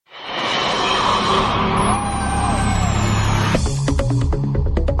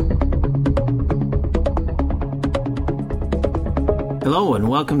Hello and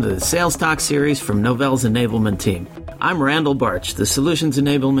welcome to the Sales Talk series from Novell's enablement team. I'm Randal, the Solutions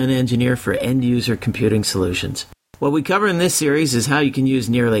Enablement Engineer for End User Computing Solutions. What we cover in this series is how you can use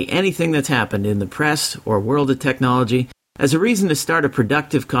nearly anything that's happened in the press or world of technology as a reason to start a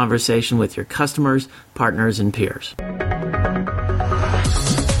productive conversation with your customers, partners, and peers.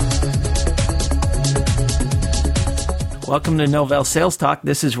 Welcome to Novell Sales Talk.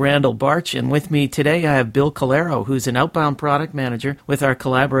 This is Randal, and with me today I have Bill Calero, who's an outbound product manager with our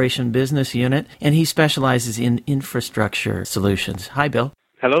collaboration business unit, and he specializes in infrastructure solutions. Hi, Bill.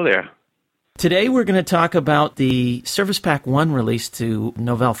 Hello there. Today we're going to talk about the Service Pack 1 release to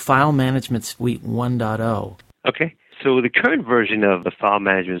Novell File Management Suite 1.0. Okay. So the current version of the File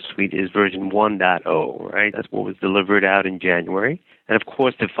Management Suite is version 1.0, right? That's what was delivered out in January. And of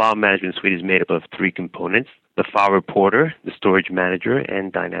course, the File Management Suite is made up of three components: the File Reporter, the Storage Manager,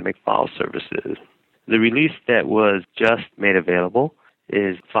 and Dynamic File Services. The release that was just made available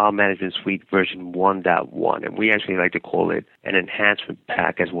is File Management Suite version 1.1, and we actually like to call it an enhancement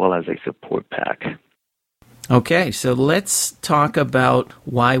pack as well as a support pack. Okay, so let's talk about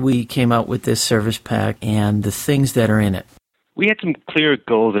why we came out with this service pack and the things that are in it. We had some clear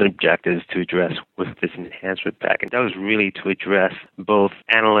goals and objectives to address with this enhancement pack, and that was really to address both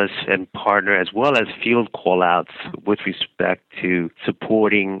analysts and partner as well as field callouts with respect to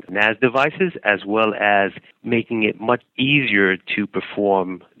supporting NAS devices as well as making it much easier to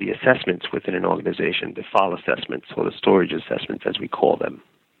perform the assessments within an organization, the file assessments or the storage assessments as we call them.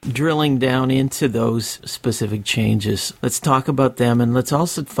 Drilling down into those specific changes, let's talk about them and let's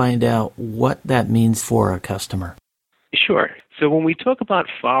also find out what that means for a customer. Sure. So when we talk about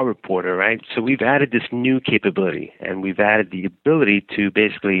File Reporter, right, so we've added this new capability, and we've added the ability to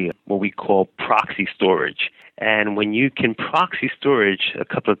basically what we call proxy storage. And when you can proxy storage, a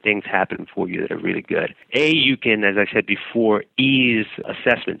couple of things happen for you that are really good. A, you can, as I said before, ease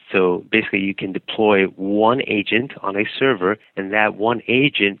assessment. So basically you can deploy one agent on a server, and that one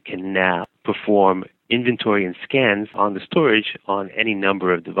agent can now perform inventory and scans on the storage on any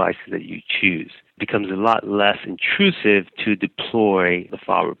number of devices that you choose. It becomes a lot less intrusive to deploy the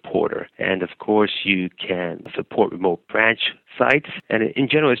File Reporter. And of course, you can support remote branch sites. And in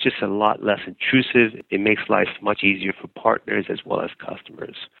general, it's just a lot less intrusive. It makes life much easier for partners as well as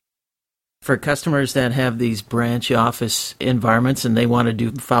customers. For customers that have these branch office environments and they want to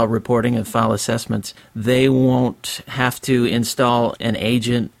do file reporting and file assessments, they won't have to install an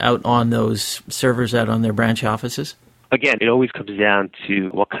agent out on those servers out on their branch offices? Again, it always comes down to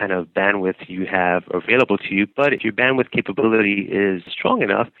what kind of bandwidth you have available to you. But if your bandwidth capability is strong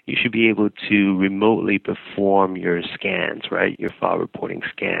enough, you should be able to remotely perform your scans, right? Your file reporting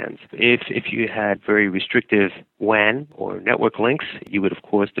scans. If you had very restrictive WAN or network links, you would, of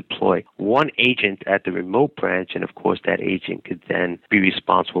course, deploy one agent at the remote branch. And, of course, that agent could then be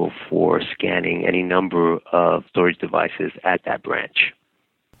responsible for scanning any number of storage devices at that branch.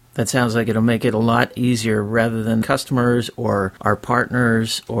 That sounds like it'll make it a lot easier rather than customers or our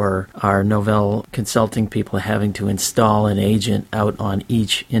partners or our Novell consulting people having to install an agent out on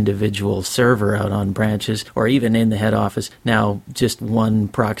each individual server out on branches or even in the head office. Now, just one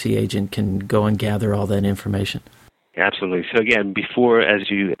proxy agent can go and gather all that information. Absolutely. So again, before,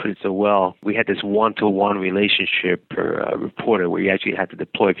 as you put it so well, we had this one-to-one relationship per reporter where you actually had to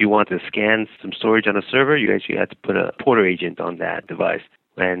deploy. If you wanted to scan some storage on a server, you actually had to put a porter agent on that device.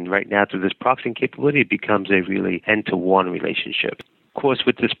 And right now, through this proxying capability, it becomes a really end-to-one relationship. Of course,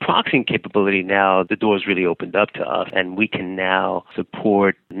 with this proxying capability now, the door's really opened up to us, and we can now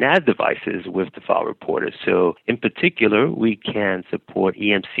support NAS devices with the File Reporter. So in particular, we can support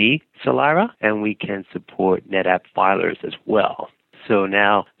EMC Calero, and we can support NetApp filers as well. So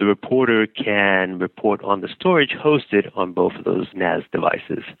now the reporter can report on the storage hosted on both of those NAS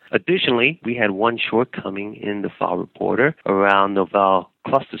devices. Additionally, we had one shortcoming in the File Reporter around Novell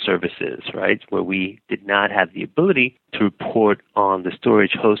cluster services, right, where we did not have the ability to report on the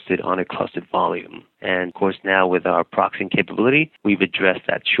storage hosted on a clustered volume. And of course, now with our proxying capability, we've addressed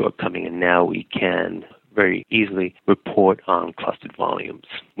that shortcoming, and now we can very easily report on clustered volumes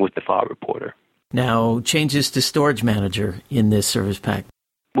with the File Reporter. Now, changes to Storage Manager in this service pack.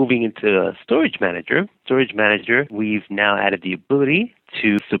 Moving into Storage Manager, we've now added the ability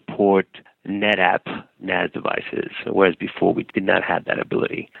to support NetApp NAS devices, whereas before we did not have that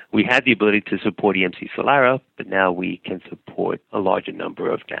ability. We had the ability to support EMC Calero, but now we can support a larger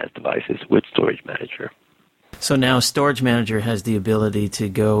number of NAS devices with Storage Manager. So now Storage Manager has the ability to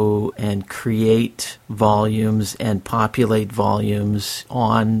go and create volumes and populate volumes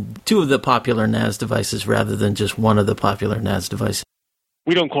on two of the popular NAS devices rather than just one of the popular NAS devices.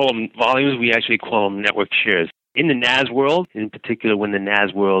 We don't call them volumes. We actually call them network shares. In the NAS world, in particular when the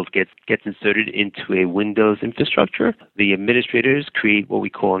NAS world gets inserted into a Windows infrastructure, the administrators create what we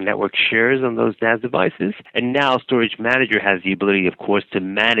call network shares on those NAS devices. And now Storage Manager has the ability, of course, to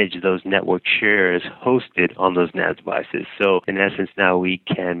manage those network shares hosted on those NAS devices. So in essence, now we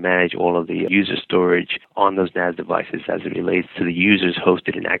can manage all of the user storage on those NAS devices as it relates to the users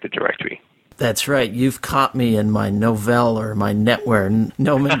hosted in Active Directory. That's right. You've caught me in my Novell or my NetWare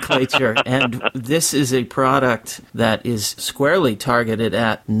nomenclature. And this is a product that is squarely targeted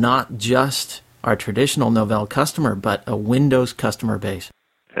at not just our traditional Novell customer, but a Windows customer base.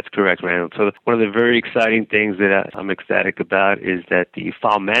 That's correct, Randall. So one of the very exciting things that I'm ecstatic about is that the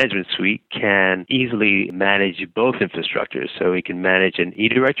file management suite can easily manage both infrastructures. So it can manage an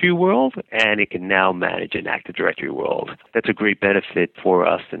eDirectory world, and it can now manage an Active Directory world. That's a great benefit for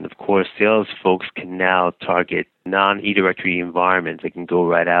us. And of course, sales folks can now target non-eDirectory environments. They can go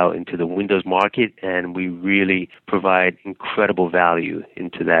right out into the Windows market, and we really provide incredible value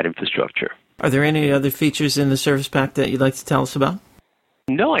into that infrastructure. Are there any other features in the service pack that you'd like to tell us about?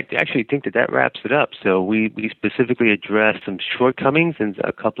 No, I actually think that wraps it up. So we specifically addressed some shortcomings and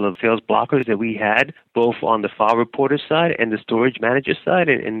a couple of sales blockers that we had, both on the file reporter side and the storage manager side.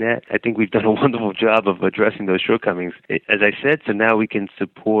 And that, I think we've done a wonderful job of addressing those shortcomings. As I said, so now we can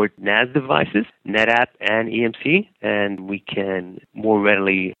support NAS devices, NetApp, and EMC, and we can more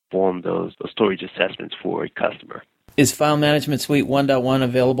readily form those storage assessments for a customer. Is File Management Suite 1.1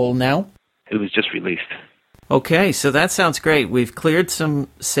 available now? It was just released. Okay, so that sounds great. We've cleared some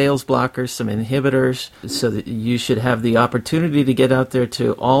sales blockers, some inhibitors, so that you should have the opportunity to get out there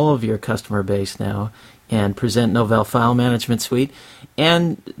to all of your customer base now and present Novell File Management Suite.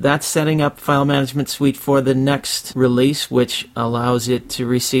 And that's setting up File Management Suite for the next release, which allows it to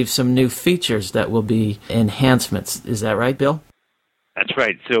receive some new features that will be enhancements. Is that right, Bill? That's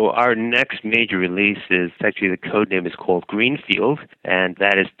right. So our next major release is actually the code name is called Greenfield, and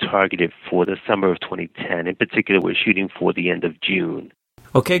that is targeted for the summer of 2010. In particular, we're shooting for the end of June.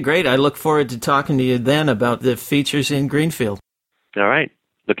 Okay, great. I look forward to talking to you then about the features in Greenfield. All right.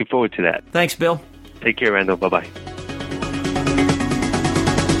 Looking forward to that. Thanks, Bill. Take care, Randall. Bye-bye.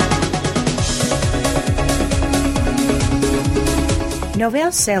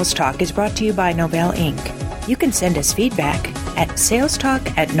 Novell Sales Talk is brought to you by Novell Inc. You can send us feedback at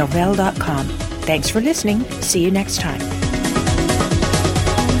salestalk@novell.com. Thanks for listening. See you next time.